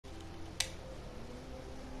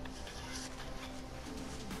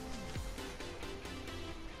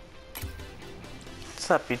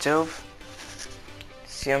What's up, YouTube?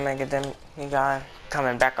 CM Academic guy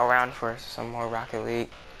coming back around for some more Rocket League.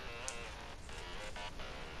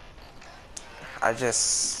 I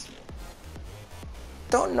just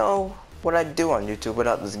don't know what I'd do on YouTube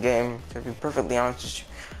without this game, to be perfectly honest with you.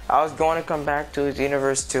 I was going to come back to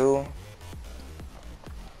Xenoverse 2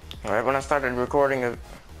 right when I started recording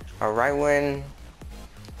right when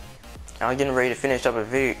I was getting ready to finish up a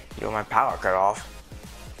video, my power cut off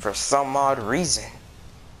for some odd reason.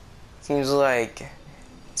 Seems like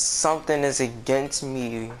something is against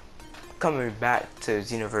me coming back to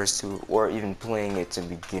Xenoverse 2 or even playing it to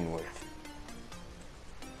begin with.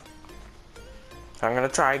 I'm gonna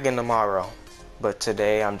try again tomorrow, but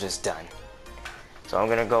today I'm just done. So I'm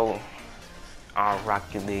gonna go on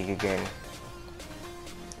Rocket League again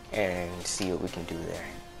and see what we can do there.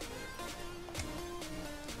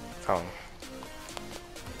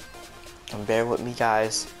 Bear with me,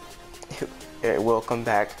 guys. It will come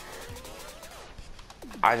back.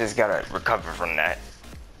 I just gotta recover from that.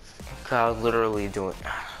 Cause I was literally doing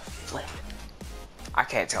flip. I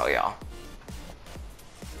can't tell y'all.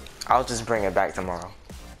 I'll just bring it back tomorrow.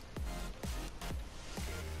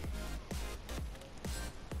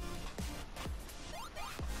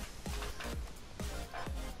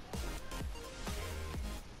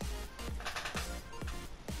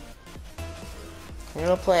 I'm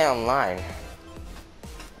gonna play online.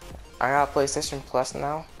 I got PlayStation Plus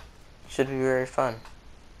now. Should be very fun.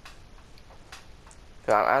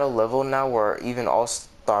 I'm at a level now where even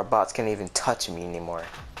all-star bots can't even touch me anymore.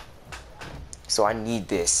 So I need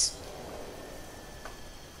this.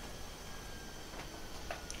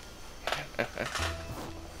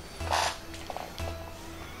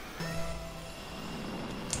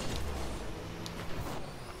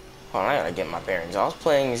 Hold on, I gotta get my bearings. I was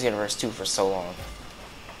playing Xenoverse 2 for so long.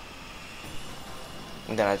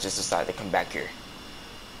 And then I just decided to come back here.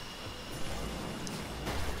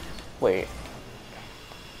 Wait.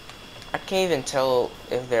 I can't even tell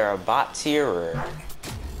if there are bots here or...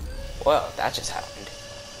 Well, that just happened.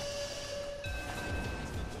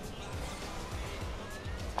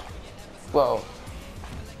 Well,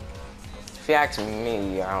 if you ask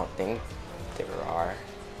me, I don't think there are.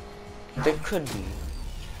 There could be.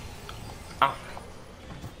 I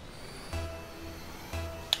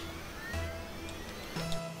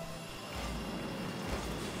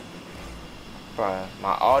Bruh, my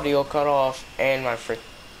audio cut off and my freaking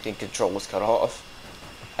controls cut off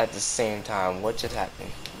at the same time. What just happened?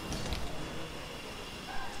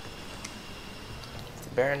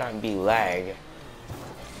 Better not be lag,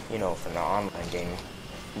 you know, from the online game.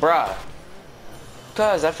 Bruh,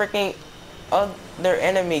 cause that freaking other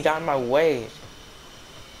enemy got in my way.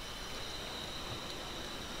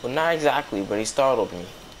 Well, not exactly, but he startled me.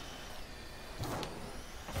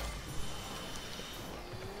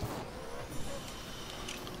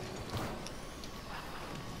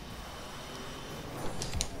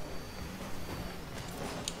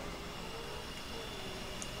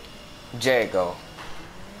 Jago.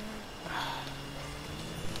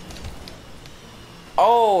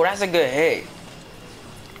 Oh, that's a good hit.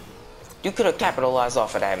 You could have capitalized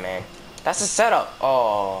off of that, man. That's a setup.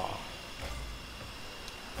 Oh.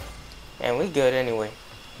 And we good anyway.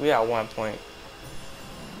 We got 1 point.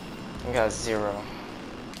 We got 0.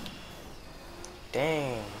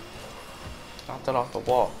 Dang. Knocked it off the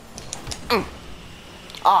wall.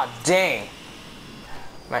 Ah, dang.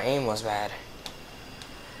 My aim was bad.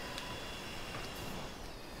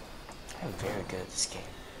 I'm very good at this game.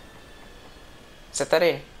 Set that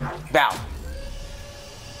in. Bow.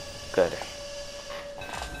 Good.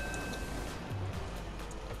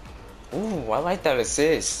 Ooh, I like that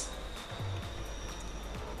assist.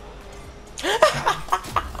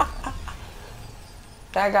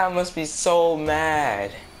 That guy must be so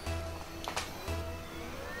mad.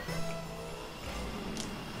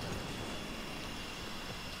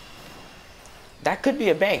 That could be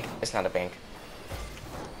a bank. It's not a bank.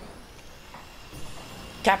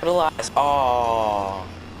 Capitalize. Oh.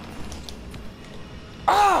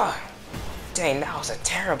 Ah. Dang, that was a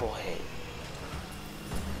terrible hit.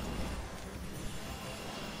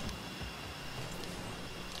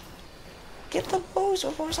 Get the boost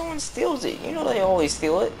before someone steals it. You know they always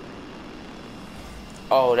steal it.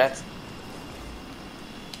 Oh, that's...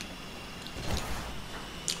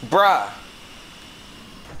 Bruh.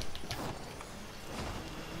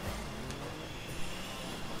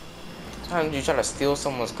 Sometimes you try to steal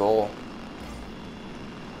someone's goal,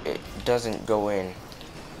 it doesn't go in.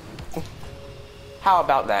 How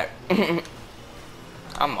about that?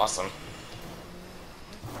 I'm awesome.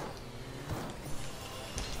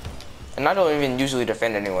 And I don't even usually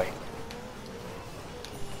defend anyway.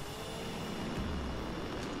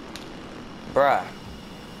 Bruh.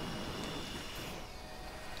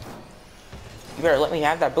 You better let me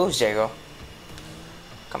have that boost, Jago.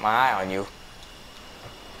 Got my eye on you.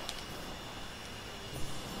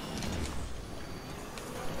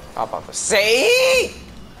 I'm about to say.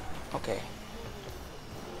 Okay.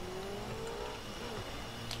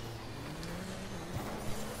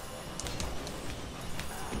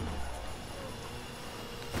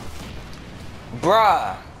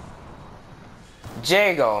 Bruh.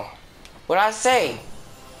 Jago. What'd I say?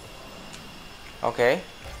 Okay.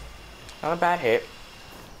 Not a bad hit.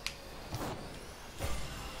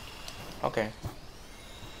 Okay.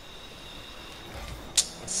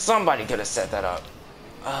 Somebody could have set that up.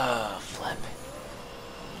 Flip.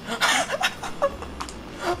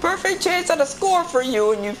 Perfect chance at a score for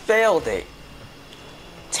you and you failed it.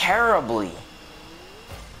 Terribly.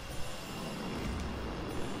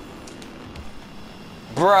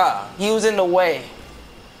 Bruh, he was in the way.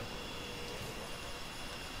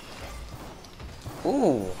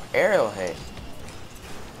 Ooh, aerial hit.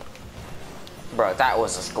 Bruh, that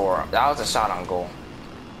was a score. That was a shot on goal.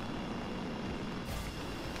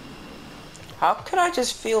 How could I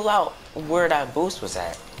just feel out where that boost was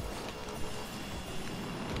at?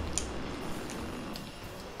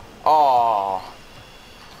 Oh,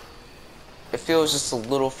 it feels just a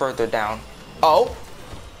little further down. Oh,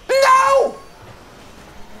 no!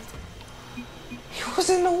 He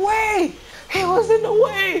was in the way! He was in the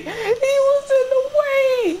way! He was in the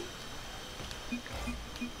way!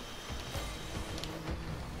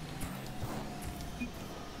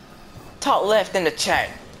 Top left in the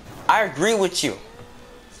chat. I agree with you.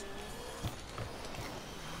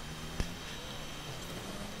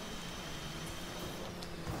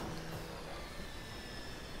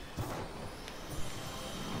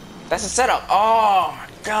 That's a setup. Oh my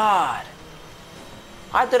god.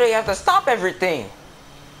 Why do they have to stop everything?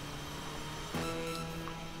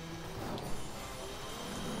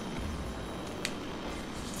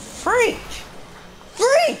 Freak!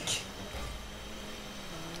 Freak!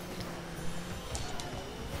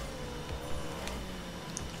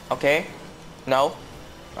 Okay. No.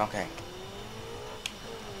 Okay.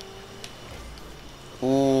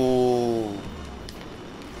 Ooh.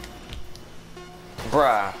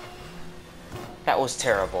 Bruh. That was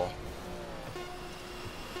terrible.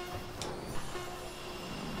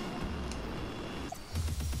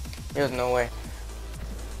 There's no way.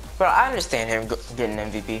 But I understand him getting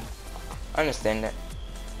MVP. I understand that.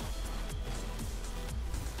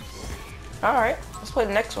 Alright, let's play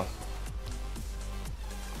the next one.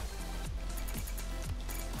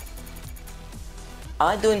 I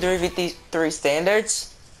like doing 3v3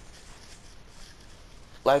 standards.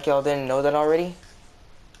 Like y'all didn't know that already.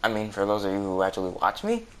 I mean, for those of you who actually watch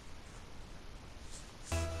me.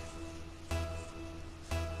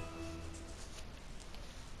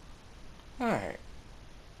 Alright.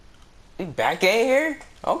 We back in here?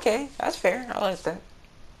 Okay, that's fair. I like that.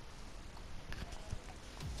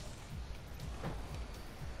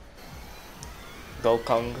 Go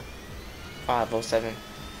Kong 507.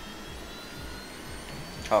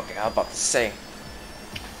 Okay, I was about to say.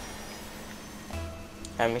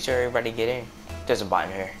 And make sure everybody get in. There's a bot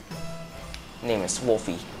in here. Name is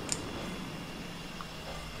Wolfie.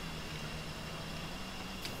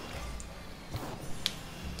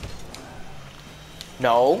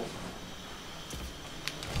 No.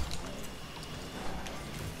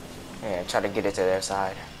 Yeah, try to get it to their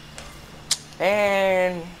side.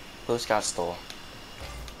 And Boost got stole.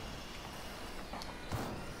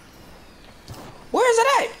 Where is it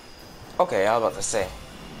at? Okay, I was about to say.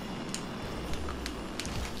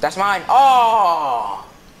 That's mine. Oh!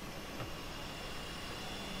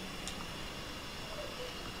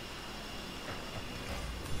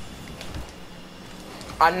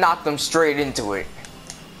 I knocked them straight into it.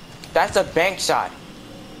 That's a bank shot.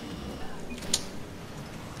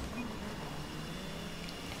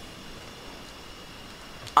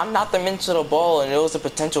 I knocked them into the ball and it was a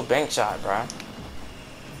potential bank shot, bruh.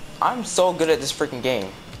 I'm so good at this freaking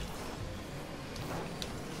game.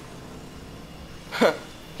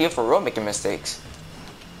 He for real making mistakes.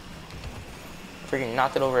 Freaking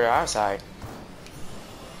knocked it over to our side.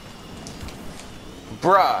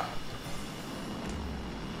 Bruh.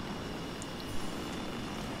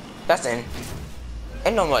 That's in.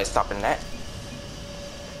 Ain't nobody stopping that.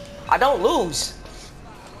 I don't lose.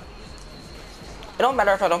 It don't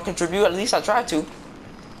matter if I don't contribute, at least I try to.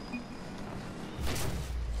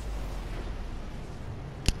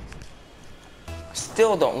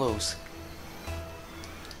 Still don't lose.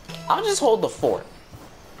 I'll just hold the fort.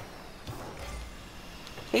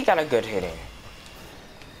 He got a good hit in.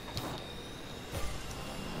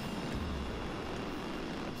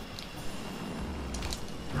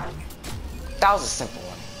 That was a simple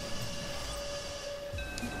one.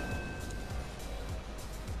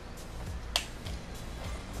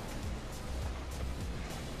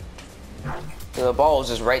 The ball was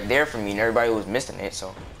just right there for me and everybody was missing it,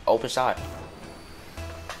 so open shot.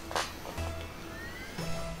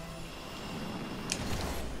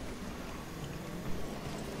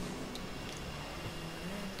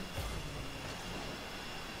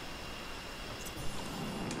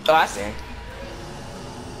 Oh, that's in.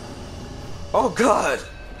 Oh god!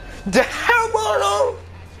 Damn, on him!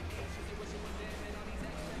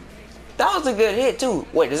 That was a good hit too.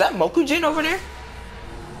 Wait, is that Mokujin over there?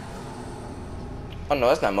 Oh no,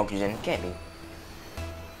 that's not Mokujin. Can't be.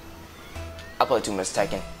 I play too much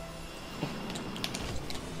Tekken.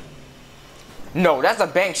 No, that's a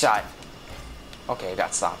bank shot. Okay,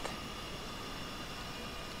 got stopped.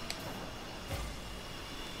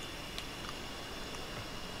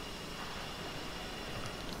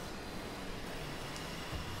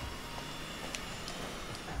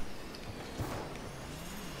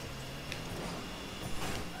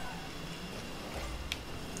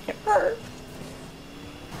 It hurt.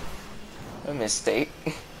 A mistake.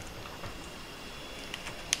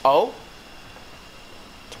 Oh?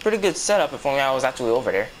 It's a pretty good setup if only I was actually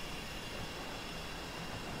over there.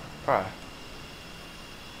 Bruh.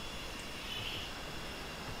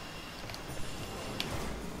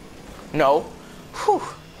 No. Whew.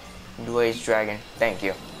 New Age Dragon. Thank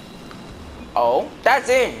you. Oh, that's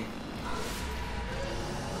in.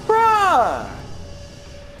 Bruh.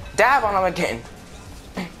 Dab on him again.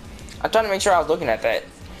 I'm trying to make sure I was looking at that.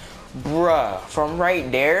 Bruh, from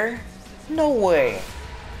right there? No way.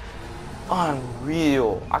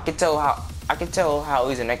 Unreal. I can tell how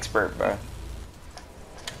he's an expert, bruh.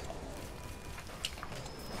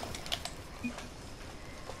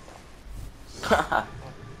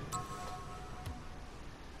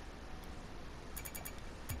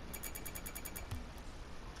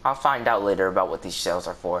 I'll find out later about what these shells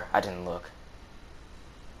are for. I didn't look.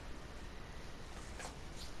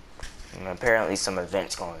 And apparently some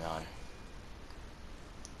events going on.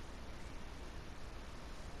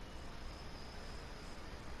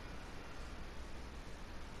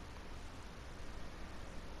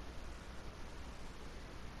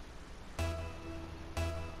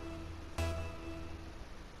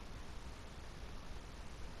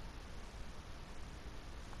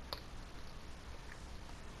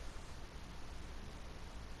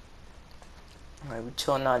 Alright, we're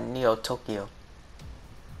chilling out in Neo Tokyo.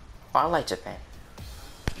 Oh, I like Japan.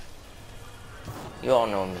 You all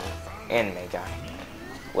know me. Anime guy.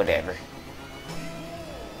 Whatever.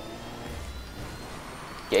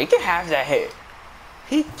 Yeah, you can have that hit.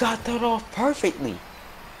 He got that off perfectly.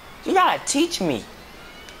 You gotta teach me.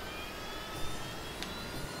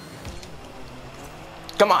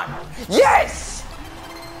 Come on. Yes!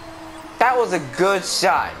 That was a good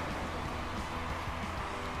shot.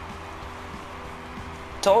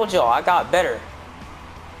 Told y'all, I got better.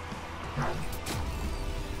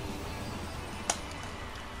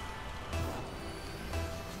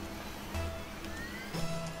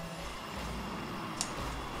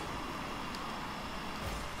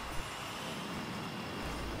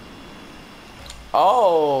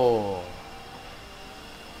 Oh.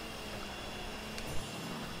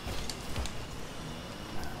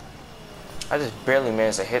 I just barely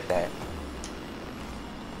managed to hit that.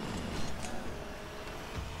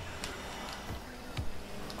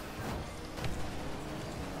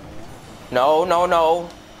 No, no, no.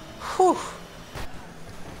 Whew.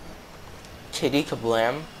 Kitty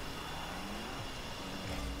Kablam.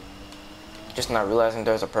 Just not realizing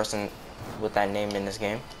there's a person with that name in this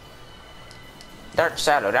game. Dark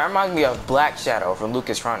Shadow. That reminds me of Black Shadow from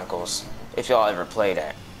Lucas Chronicles. If y'all ever played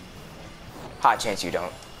that. High chance you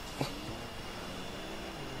don't.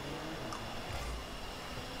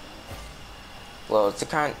 Well, it's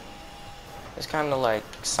kind of like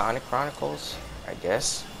Sonic Chronicles, I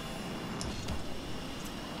guess.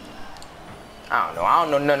 I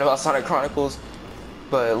don't know nothing about Sonic Chronicles,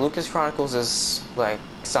 but Lucas Chronicles is like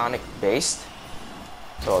Sonic based,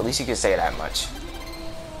 so at least you can say that much.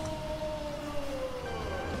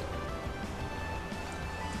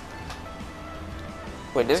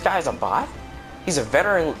 Wait, this guy's a bot? He's a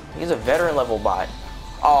veteran level bot.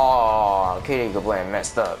 Oh, Kitty Kablam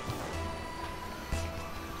messed up.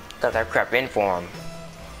 Got that crap in for him.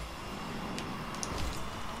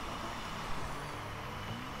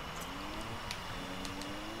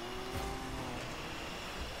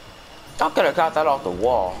 I could have got that off the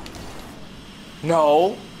wall.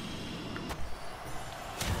 No.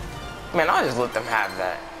 Man, I'll just let them have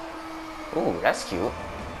that. Ooh, that's cute.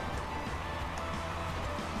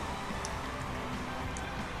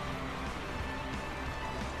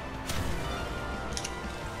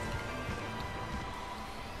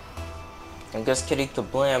 I guess Kitty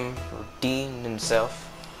could blame Dean himself.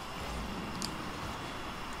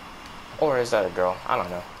 Or is that a girl? I don't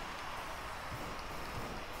know.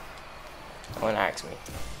 No one asked me.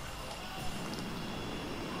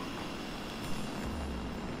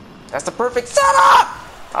 That's the perfect setup!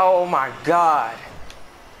 Oh my god.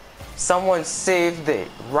 Someone saved it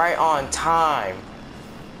right on time.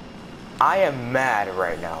 I am mad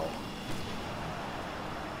right now.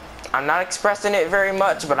 I'm not expressing it very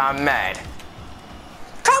much, but I'm mad.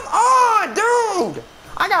 Come on, dude!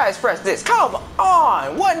 I gotta express this. Come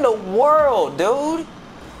on! What in the world, dude?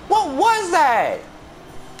 What was that?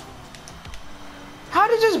 How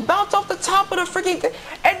did it just bounce off the top of the freaking thing?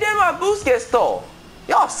 And then my boost gets stole.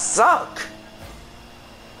 Y'all suck.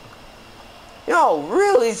 Y'all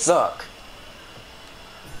really suck.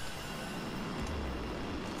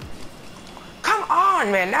 Come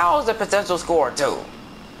on, man. That was a potential score, too.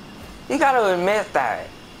 You gotta admit that.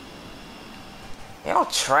 Y'all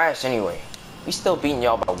trash anyway. We still beating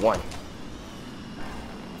y'all by 1.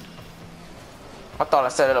 I thought I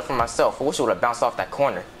set it up for myself. I wish it would have bounced off that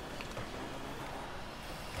corner.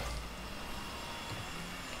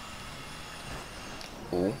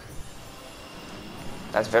 Ooh.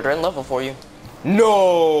 That's veteran level for you.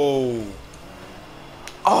 No!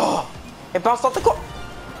 Oh! It bounced off the corner.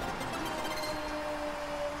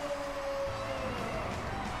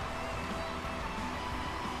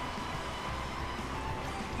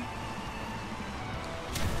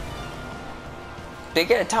 They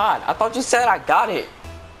get a Todd. I thought you said I got it.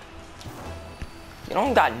 You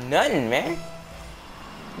don't got nothing, man.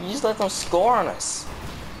 You just let them score on us.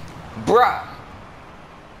 Bruh.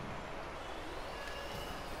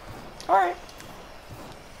 Alright.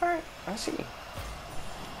 Alright, I see.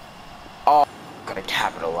 Oh, could have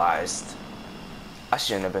capitalized. I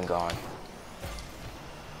shouldn't have been gone.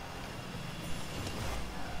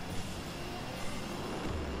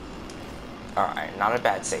 Alright, not a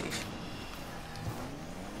bad save.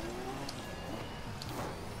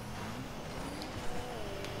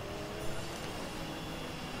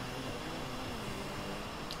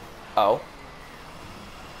 Oh.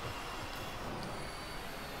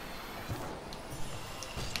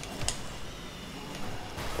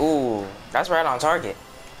 Ooh, that's right on target.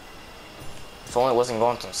 If only it wasn't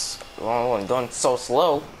going so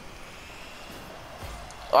slow.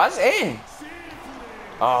 Oh, that's in.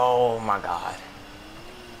 Oh my god.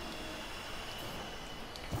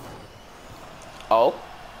 Oh.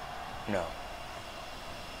 No.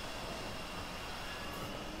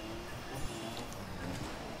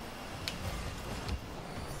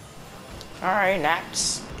 Alright,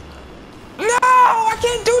 Naps. No! I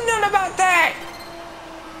can't do nothing about that!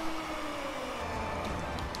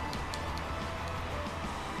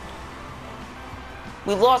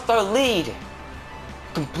 We lost our lead.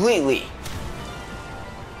 Completely.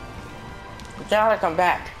 We gotta come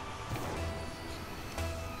back.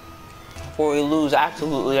 Before we lose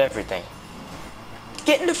absolutely everything.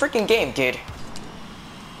 Get in the freaking game, kid.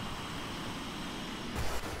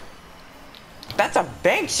 That's a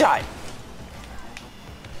bank shot.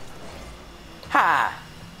 Ha!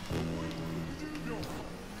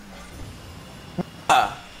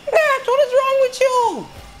 Nats, what is wrong with you?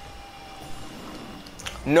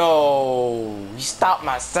 No, you stopped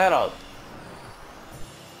my setup.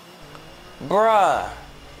 Bruh.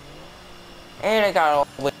 And it got all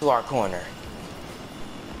the way to our corner.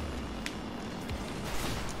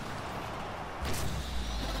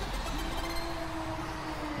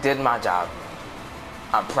 Did my job.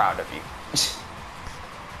 I'm proud of you.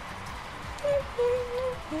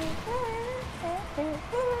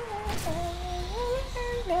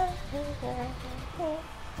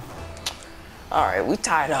 Alright, we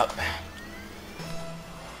tied up.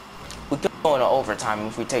 We could go into overtime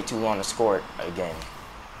if we take too long to score it again.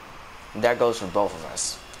 That goes for both of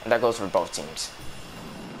us. That goes for both teams.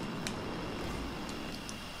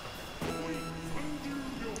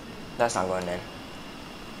 That's not going in.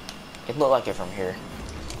 It looked like it from here.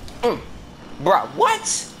 Bruh,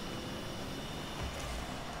 what?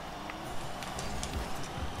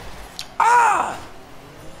 Ah!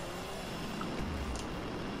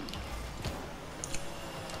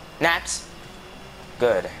 Nats.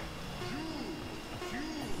 Good.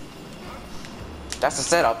 That's the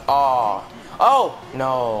setup. Oh. Oh!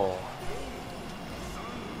 No.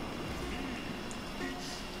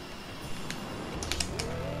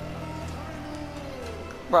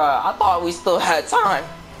 Bruh, I thought we still had time.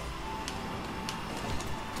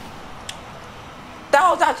 That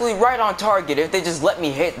was actually right on target if they just let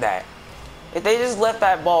me hit that. If they just let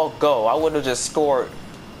that ball go, I would have just scored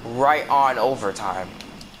right on overtime.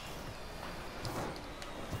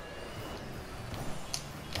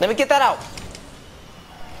 Let me get that out.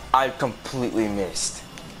 I completely missed.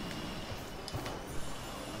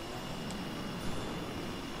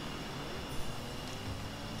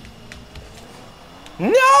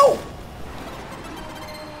 No!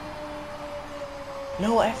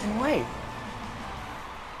 No effing way.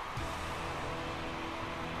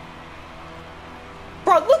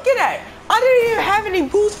 Bro, look at that. I didn't even have any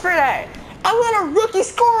boost for that. I let a rookie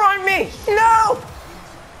score on me. No!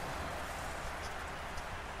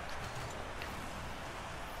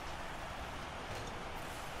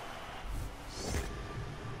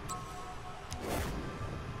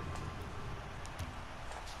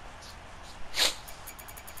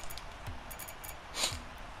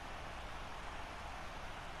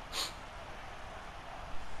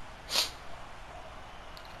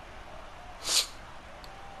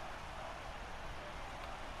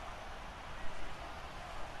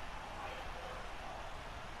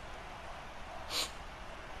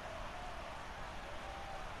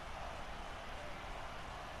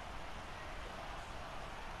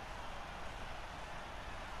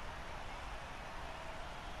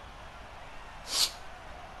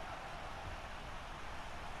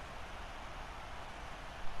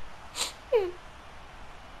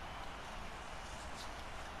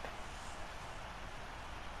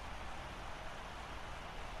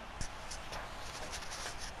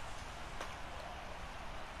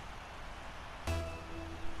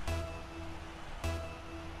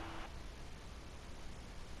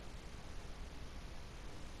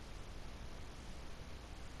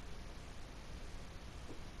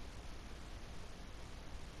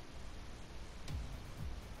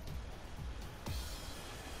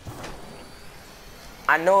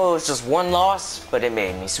 I know it was just one loss, but it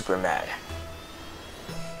made me super mad.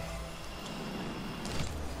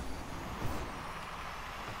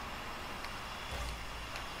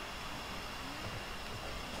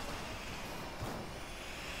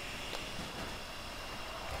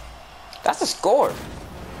 That's a score.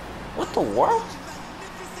 What the world?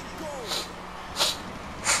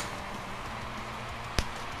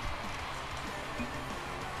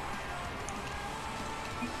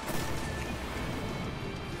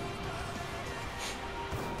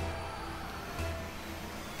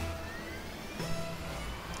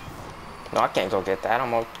 No, I can't go get that.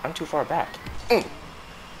 I'm too far back.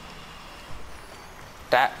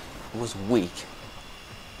 That was weak.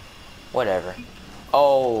 Whatever.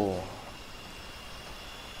 Oh.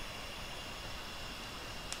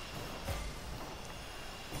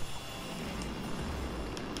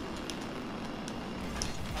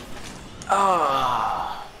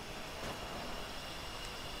 Ah.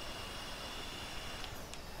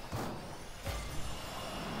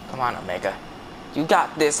 Come on, Omega. You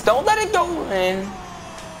got this. Don't let it go in.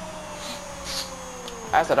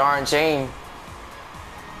 That's a darn shame.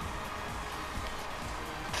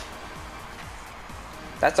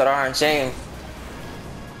 That's a darn shame.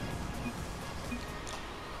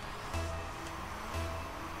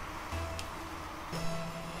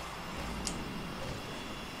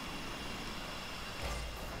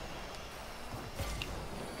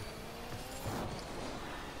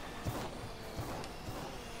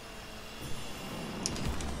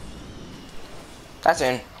 That's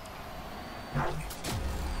in.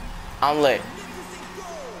 I'm lit.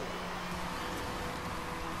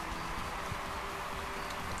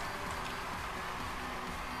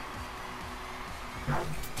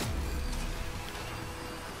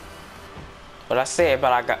 What I say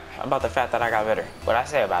about the fact that I got better? What I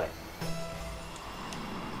say about it?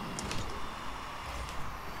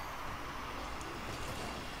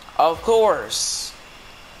 Of course.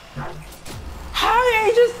 How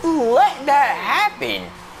did they just let that happen?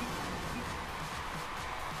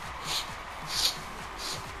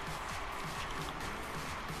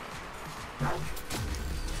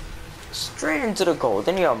 Straight into the goal.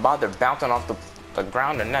 Then you don't bother bouncing off the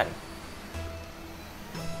ground and nothing.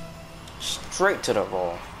 Straight to the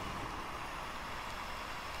goal.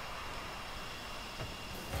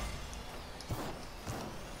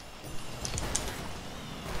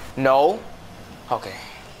 No. Okay.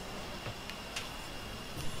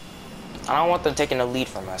 I don't want them taking the lead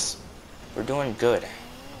from us. We're doing good.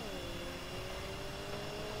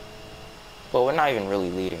 Well, we're not even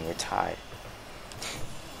really leading. We're tied.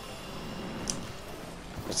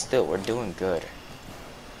 But still, we're doing good.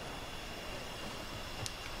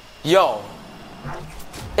 Yo.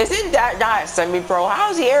 Isn't that guy a semi-pro?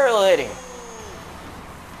 How's he aerial hitting?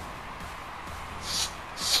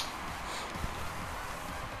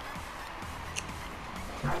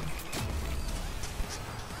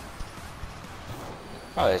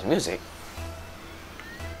 Oh, there's music.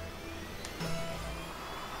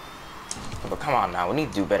 Come on now, we need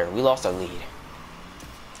to do better. We lost our lead.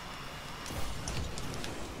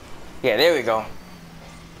 Yeah, there we go.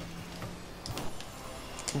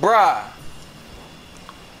 Bruh.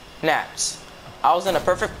 Naps. I was in a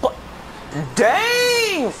perfect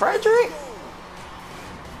Dang, Frederick.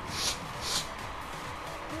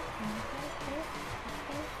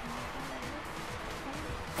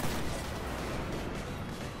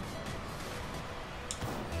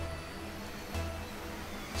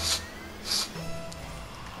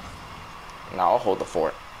 Now I'll hold the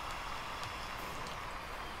fort.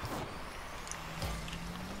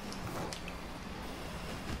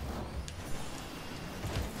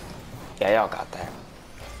 Yeah, y'all got that.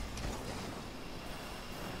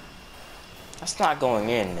 That's not going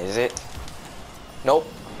in, is it? Nope.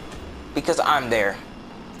 Because I'm there.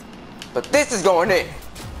 But this is going in.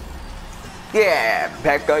 Yeah,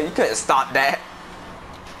 Becca, you couldn't stop that.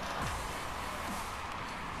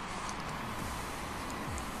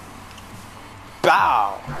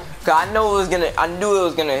 Bow. Cause I knew it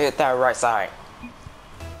was gonna hit that right side.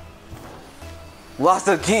 Lots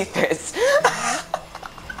of defense.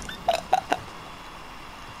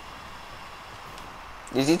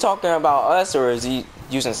 Is he talking about us or is he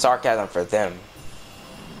using sarcasm for them?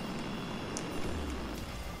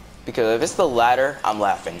 Because if it's the latter, I'm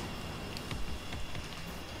laughing.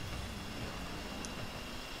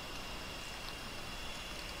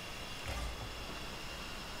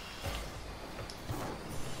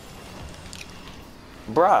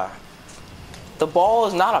 Bruh, the ball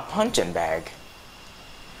is not a punching bag.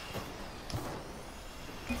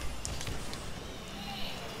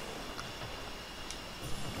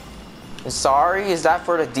 Sorry, is that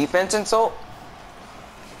for the defense insult?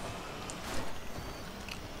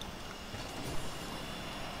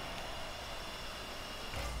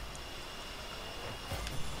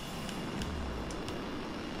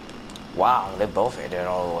 Wow, they both hit it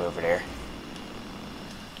all the way over there.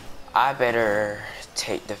 I better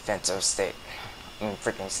take defensive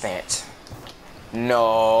freaking stance.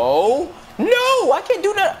 No, no, I can't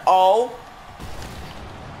do that. Oh.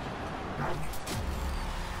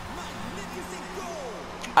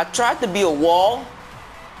 I tried to be a wall.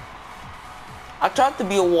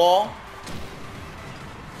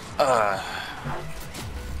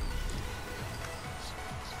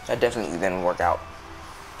 That definitely didn't work out.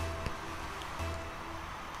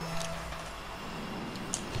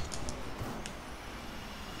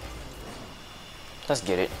 Let's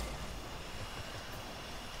get it.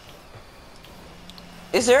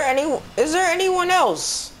 Is there anyone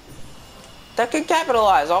else that could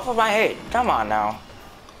capitalize off of my head? Come on now.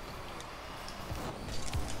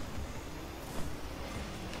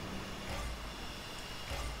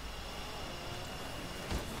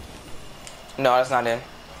 No, that's not in.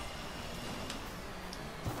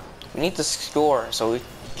 We need to score so we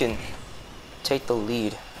can take the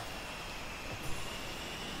lead.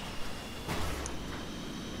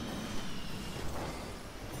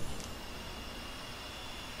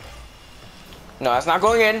 No, that's not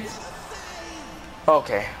going in.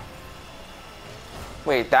 Okay.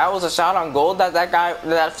 Wait, that was a shot on goal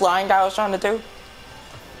that flying guy was trying to do?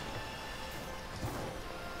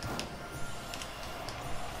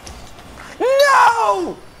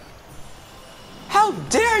 No! How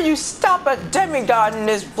dare you stop a demigod in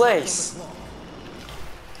this place?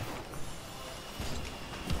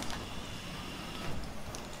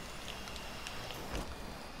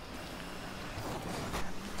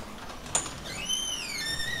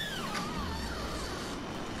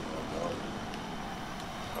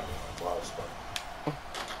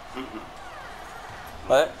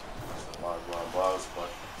 What?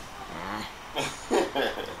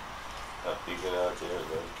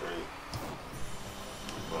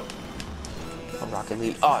 Rocket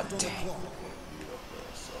League. Oh, dang.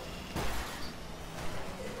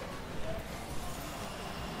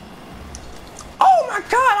 Oh my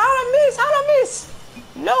God! How'd I miss?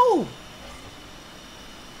 No!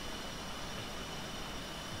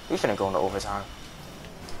 We finna go into overtime.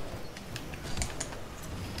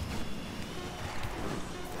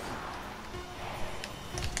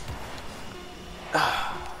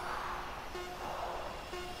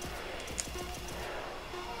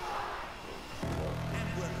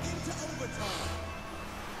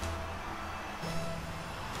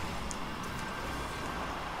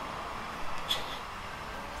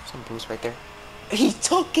 Some boost right there. He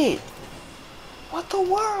took it! What the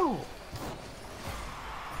world?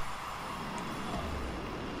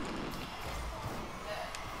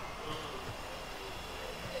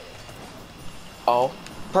 Oh,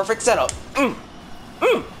 perfect setup.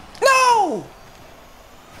 No!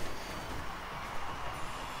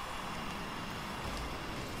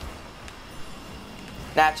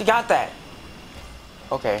 Snatch, you got that.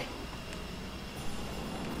 Okay.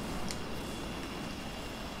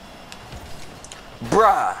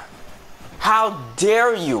 Bruh. How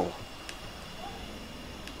dare you?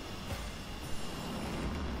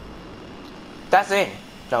 That's in.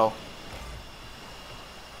 No.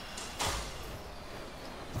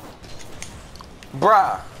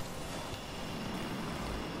 Bruh.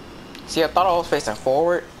 See, I thought I was facing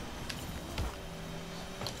forward.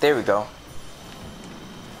 There we go.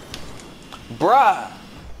 Bruh.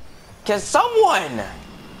 Can someone?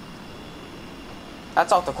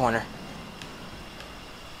 That's off the corner.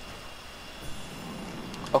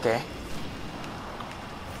 Okay.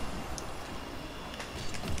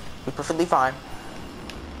 We're perfectly fine.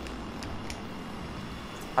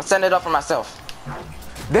 I'll send it up for myself.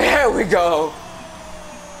 There we go.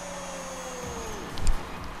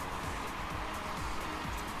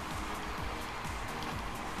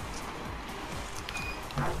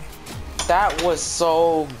 That was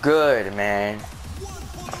so good, man.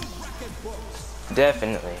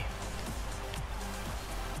 Definitely.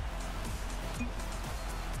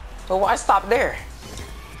 But why stop there?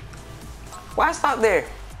 Why stop there?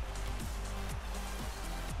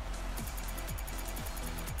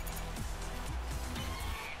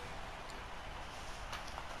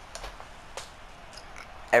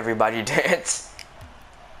 Everybody dance.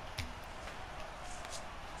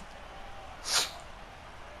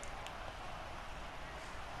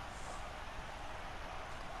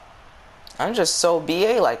 I'm just so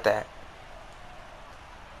BA like that.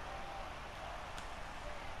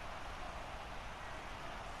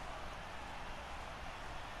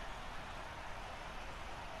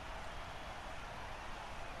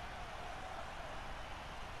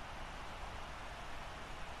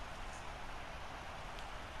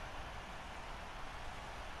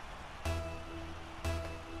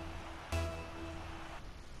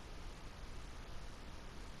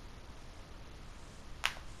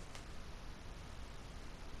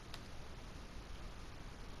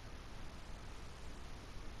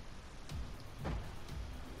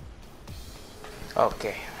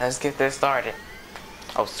 Okay, let's get this started.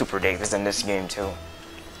 Oh, Super Dave is in this game too.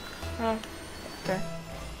 Okay.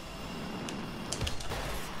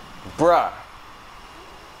 Bruh.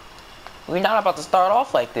 We're not about to start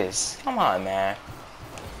off like this. Come on, man.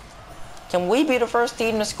 Can we be the first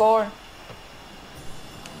team to score?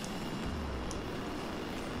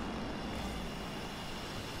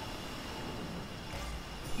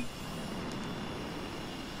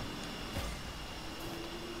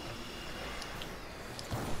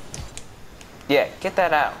 Yeah, get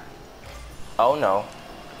that out. Oh no.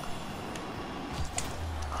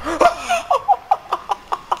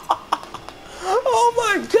 Oh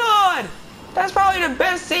my god! That's probably the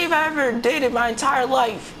best save I ever did in my entire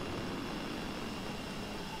life.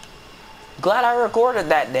 Glad I recorded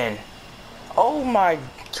that then. Oh my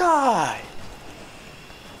god.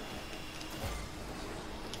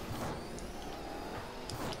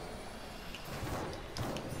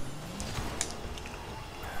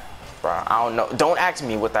 Bro, I don't know. Don't ask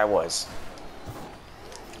me what that was.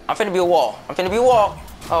 I'm finna be a wall. I'm finna be a wall.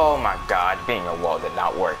 Oh my god, being a wall did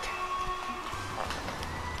not work.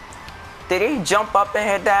 Did he jump up and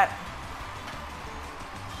hit that?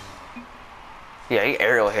 Yeah, he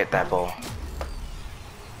aerial hit that ball.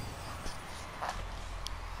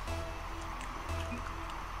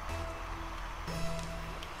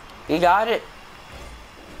 He got it.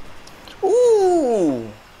 Ooh.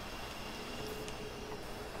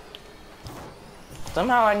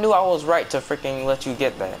 Somehow I knew I was right to freaking let you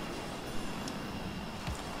get that.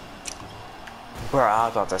 Bro, I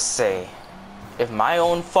was about to say, if my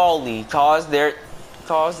own folly caused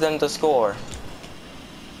them to score.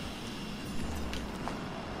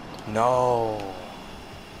 No.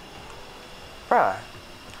 Bruh,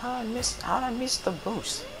 how'd I miss the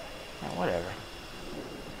boost? Man, whatever.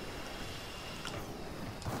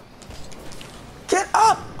 Get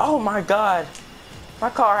up! Oh my god. My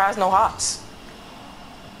car has no hops.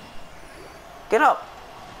 Get up.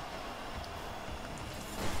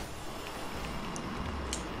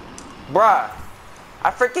 Bruh, I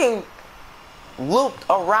freaking looped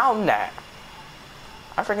around that.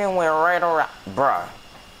 I freaking went right around. Bruh.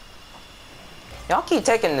 Y'all keep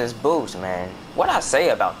taking this boost, man. What'd I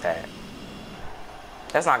say about that?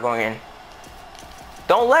 That's not going in.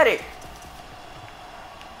 Don't let it.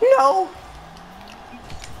 No.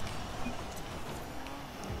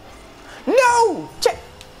 No. Check.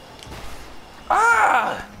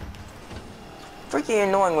 Ah. Freaking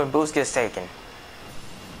annoying when boost gets taken.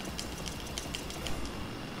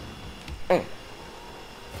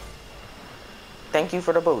 Thank you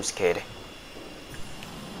for the boost, kid.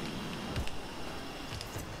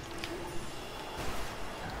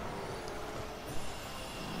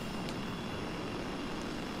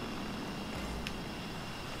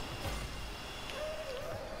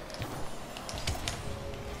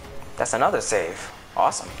 That's another save.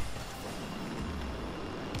 Awesome.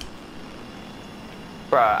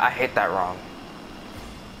 Bruh, I hit that wrong.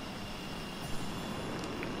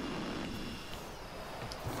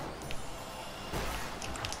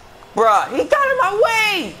 Bruh, he got in my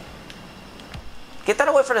way! Get that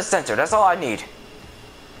away from the center. That's all I need.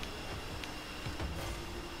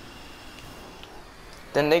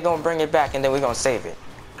 Then they gonna bring it back and then we gonna save it.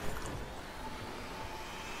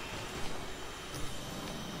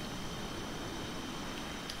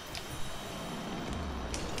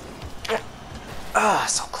 Ah,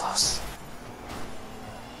 so close.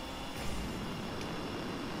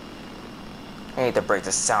 I need to break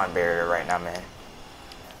the sound barrier right now, man.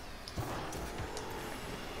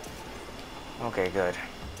 Okay, good.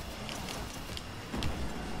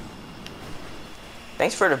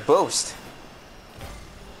 Thanks for the boost.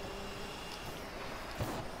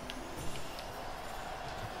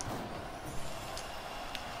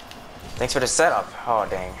 Thanks for the setup. Oh,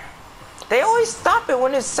 dang. They always stop it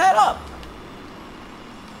when it's set up.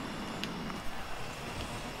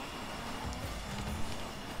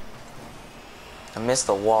 I missed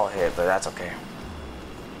the wall hit, but that's okay.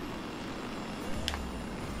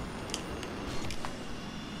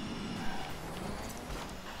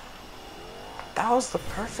 That was the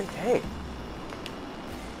perfect hit.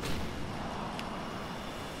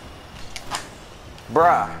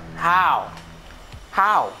 Bruh, how?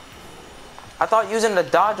 How? I thought using the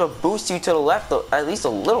dodge would boost you to the left at least a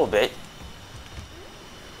little bit.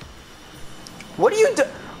 What are you do?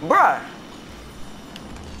 Bruh.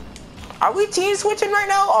 Are we team switching right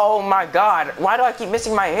now? Oh my god. Why do I keep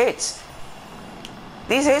missing my hits?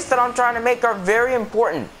 These hits that I'm trying to make are very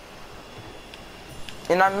important.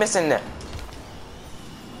 And I'm missing them.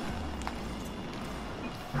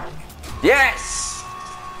 Yes!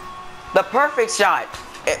 The perfect shot.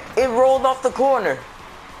 It rolled off the corner.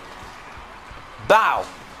 Bow.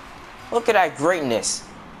 Look at that greatness.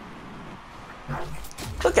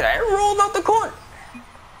 Look at that. It rolled off the corner.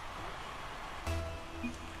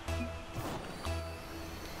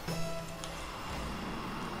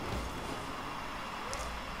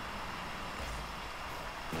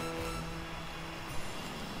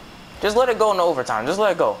 Just let it go in overtime. Just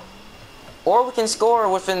let it go. Or we can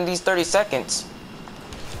score within these 30 seconds.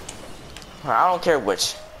 I don't care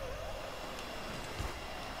which.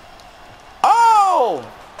 Oh!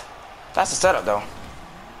 That's a setup, though.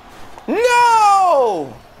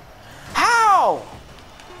 No! How?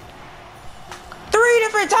 3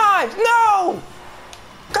 different times! No!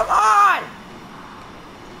 Come on!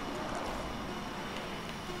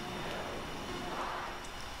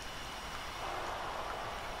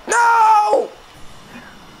 No!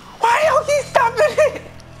 Why don't he stop it?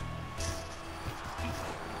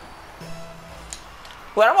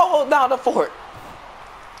 Wait, I'm gonna hold down the fort.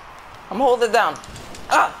 I'm gonna hold it down.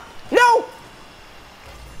 No!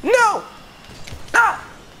 No! Ah!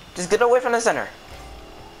 Just get away from the center.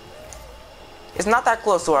 It's not that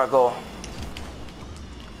close to our goal.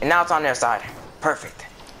 And now it's on their side. Perfect.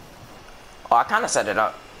 Oh, I kind of set it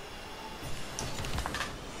up.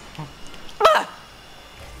 Ah!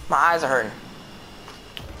 My eyes are hurting.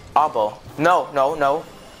 Elbow. No, no, no.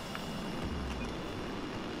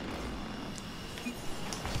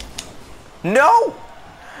 No!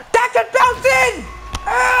 That could bounce in!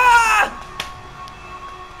 Ah!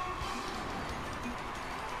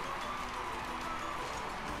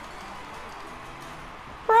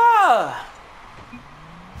 Bruh!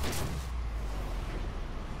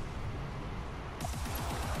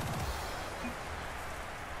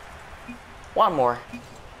 One more.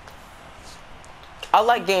 I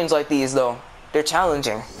like games like these though. They're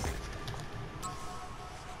challenging.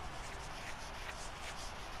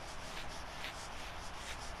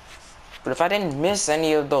 But if I didn't miss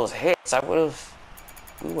any of those hits,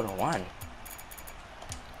 we would have won.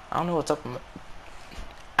 I don't know what's up with my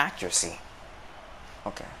accuracy.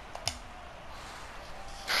 Okay.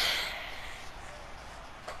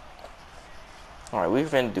 Alright, we're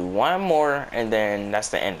gonna do one more and then that's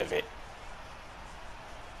the end of it.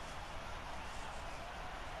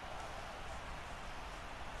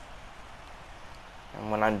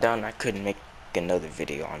 And when I'm done, I could make another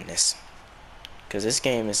video on this. Because this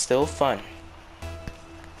game is still fun.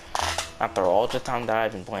 After all the time that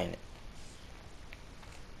I've been playing it.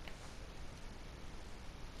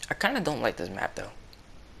 I kind of don't like this map though.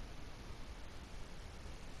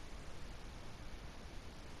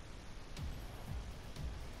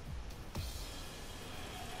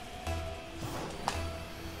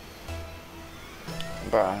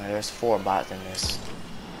 Bruh, there's 4 bots in this.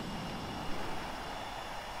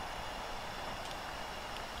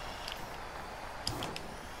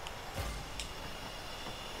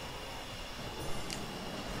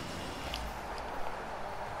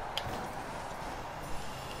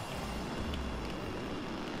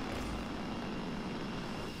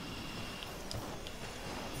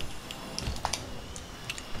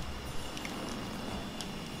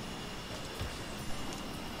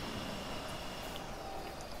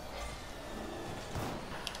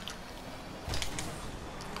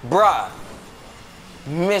 Bruh.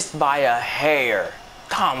 Missed by a hair.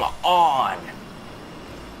 Come on.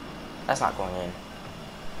 That's not going in.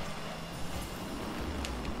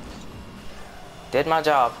 Did my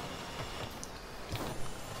job.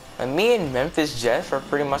 And me and Memphis Jeff are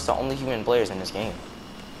pretty much the only human players in this game.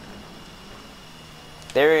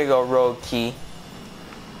 There you go, Rogue Key.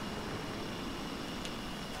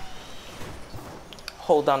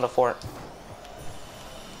 Hold down the fort.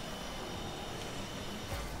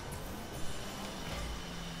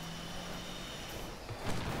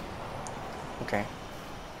 Okay.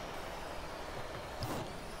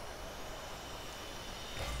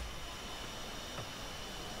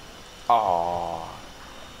 Aww.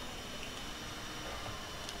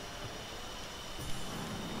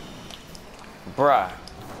 Bruh.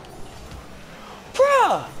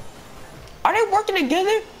 Bruh! Are they working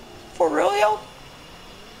together? For real, yo?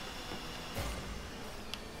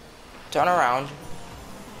 Turn around.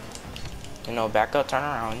 You know, back up, turn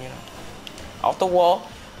around, you know. Off the wall.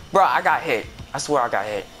 Bruh, I got hit. I swear I got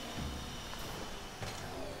hit.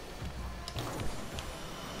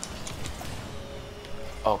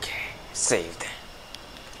 Okay, saved.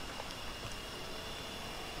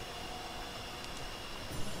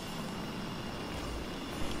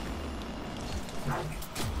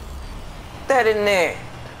 That in there.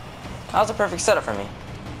 That was a perfect setup for me.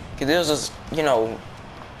 Cause it was just, you know,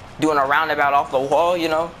 doing a roundabout off the wall, you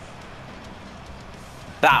know.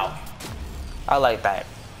 Bow. I like that.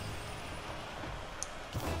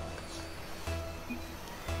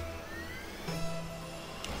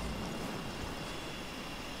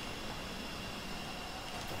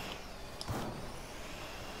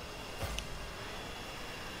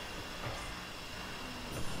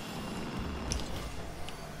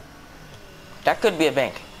 That could be a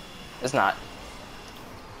bank. It's not.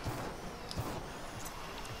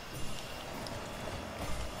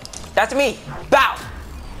 That's me. Bow.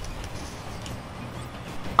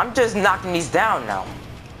 I'm just knocking these down now.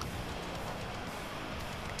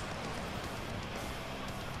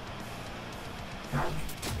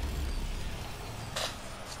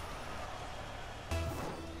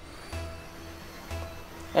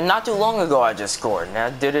 And not too long ago I just scored, and I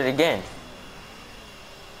did it again.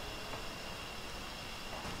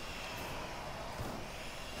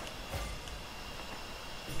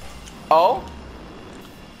 Oh?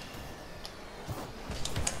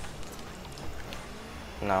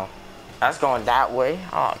 No. That's going that way?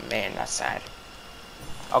 Oh man, that's sad.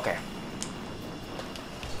 Okay.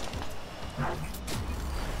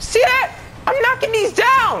 See that? I'm knocking these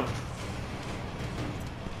down!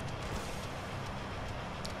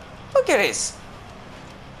 Look at this.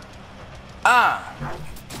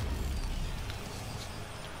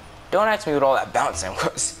 Don't ask me what all that bouncing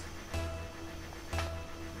was.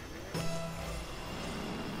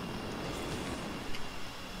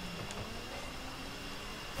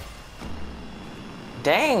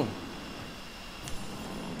 Dang.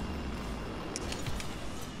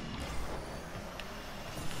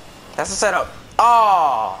 That's the setup.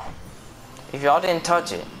 Oh. If y'all didn't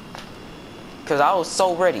touch it. Because I was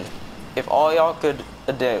so ready. If all y'all could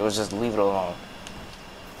have did was just leave it alone.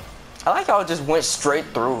 I like how it just went straight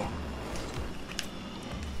through.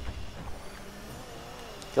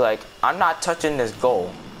 You're like, I'm not touching this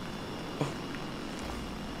goal.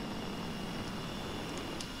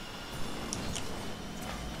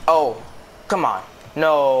 Oh, come on.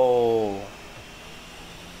 No.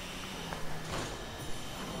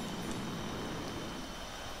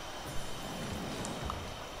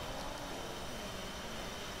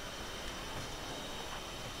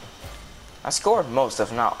 I scored most,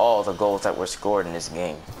 if not all, the goals that were scored in this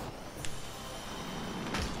game.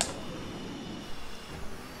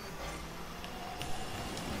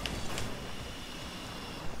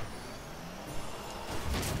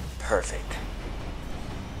 Perfect.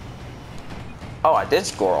 Oh, I did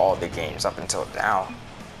score all the games up until now.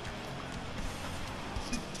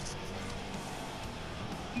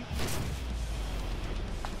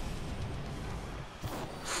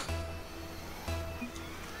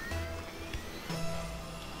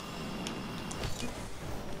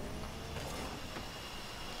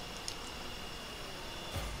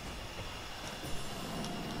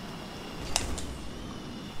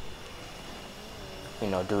 You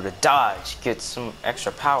know, do the dodge, get some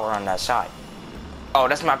extra power on that shot. Oh,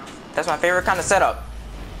 that's my favorite kind of setup.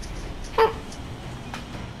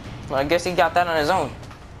 Well, I guess he got that on his own.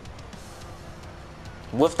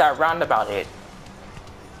 With that roundabout hit.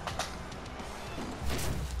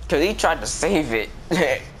 Cause he tried to save it.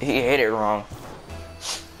 He hit it wrong.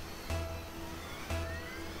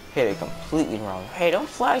 Hit it completely wrong. Hey, them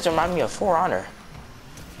flags remind me of For Honor.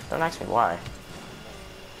 Don't ask me why.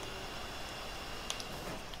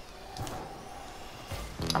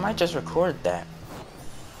 I might just record that.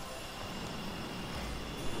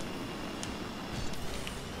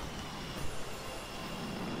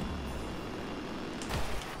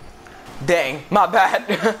 Dang, my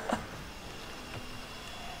bad.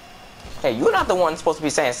 Hey, you're not the one supposed to be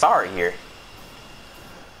saying sorry here.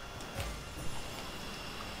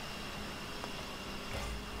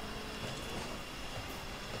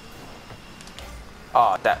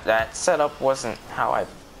 Oh, that setup wasn't how I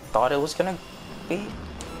thought it was gonna be.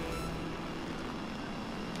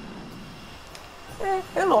 It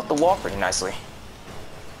hit off the wall pretty nicely.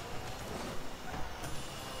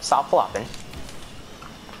 Stop flopping.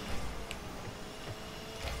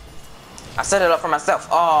 I set it up for myself.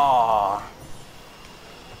 Oh.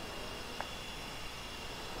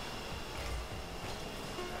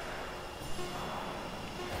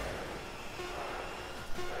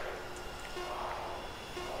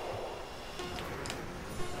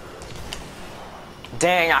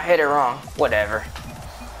 Dang, I hit it wrong. Whatever.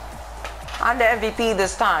 I'm the MVP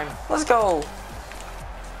this time. Let's go.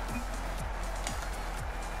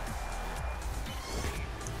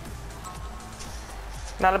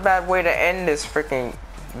 Not a bad way to end this freaking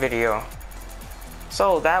video.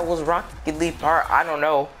 So that was Rocket League part. I don't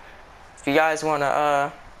know if you guys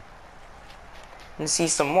wanna see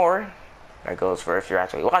some more. That goes for if you're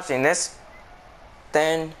actually watching this.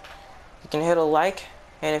 Then you can hit a like,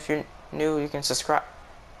 and if you're new, you can subscribe.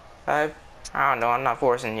 I don't know. I'm not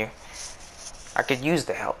forcing you. I could use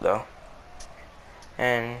the help though.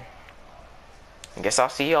 And I guess I'll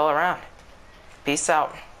see you all around. Peace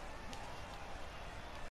out.